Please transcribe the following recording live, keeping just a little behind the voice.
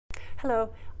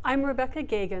Hello, I'm Rebecca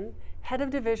Gaghen, Head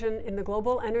of Division in the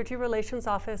Global Energy Relations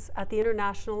Office at the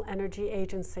International Energy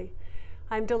Agency.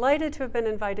 I'm delighted to have been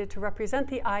invited to represent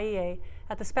the AIE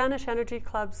at the Spanish Energy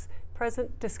Club's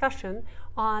present discussion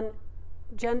on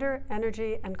gender,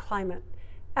 energy, and climate.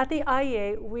 At the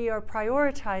AIE, we are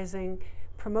prioritizing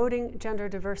promoting gender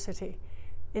diversity.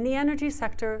 In the energy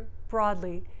sector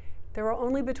broadly, there are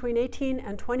only between 18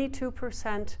 and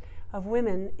 22% of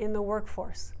women in the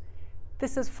workforce.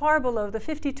 This is far below the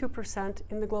 52%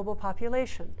 in the global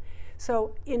population.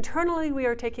 So internally, we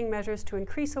are taking measures to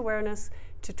increase awareness,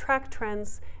 to track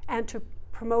trends, and to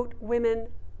promote women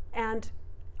and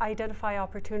identify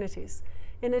opportunities.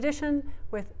 In addition,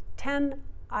 with 10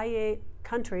 AIE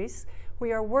countries,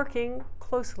 we are working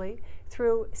closely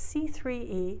through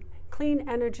C3E, Clean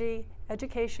Energy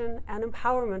Education and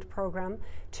Empowerment Program,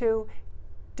 to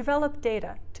develop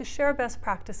data, to share best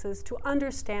practices, to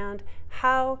understand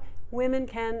how women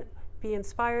can be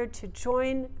inspired to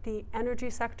join the energy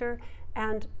sector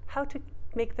and how to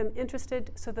make them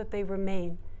interested so that they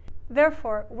remain.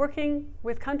 Therefore, working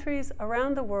with countries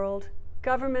around the world,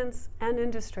 governments and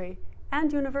industry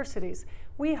and universities,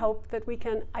 we hope that we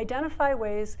can identify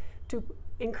ways to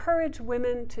encourage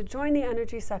women to join the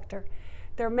energy sector.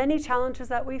 There are many challenges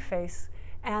that we face,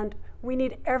 and we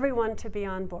need everyone to be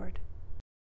on board.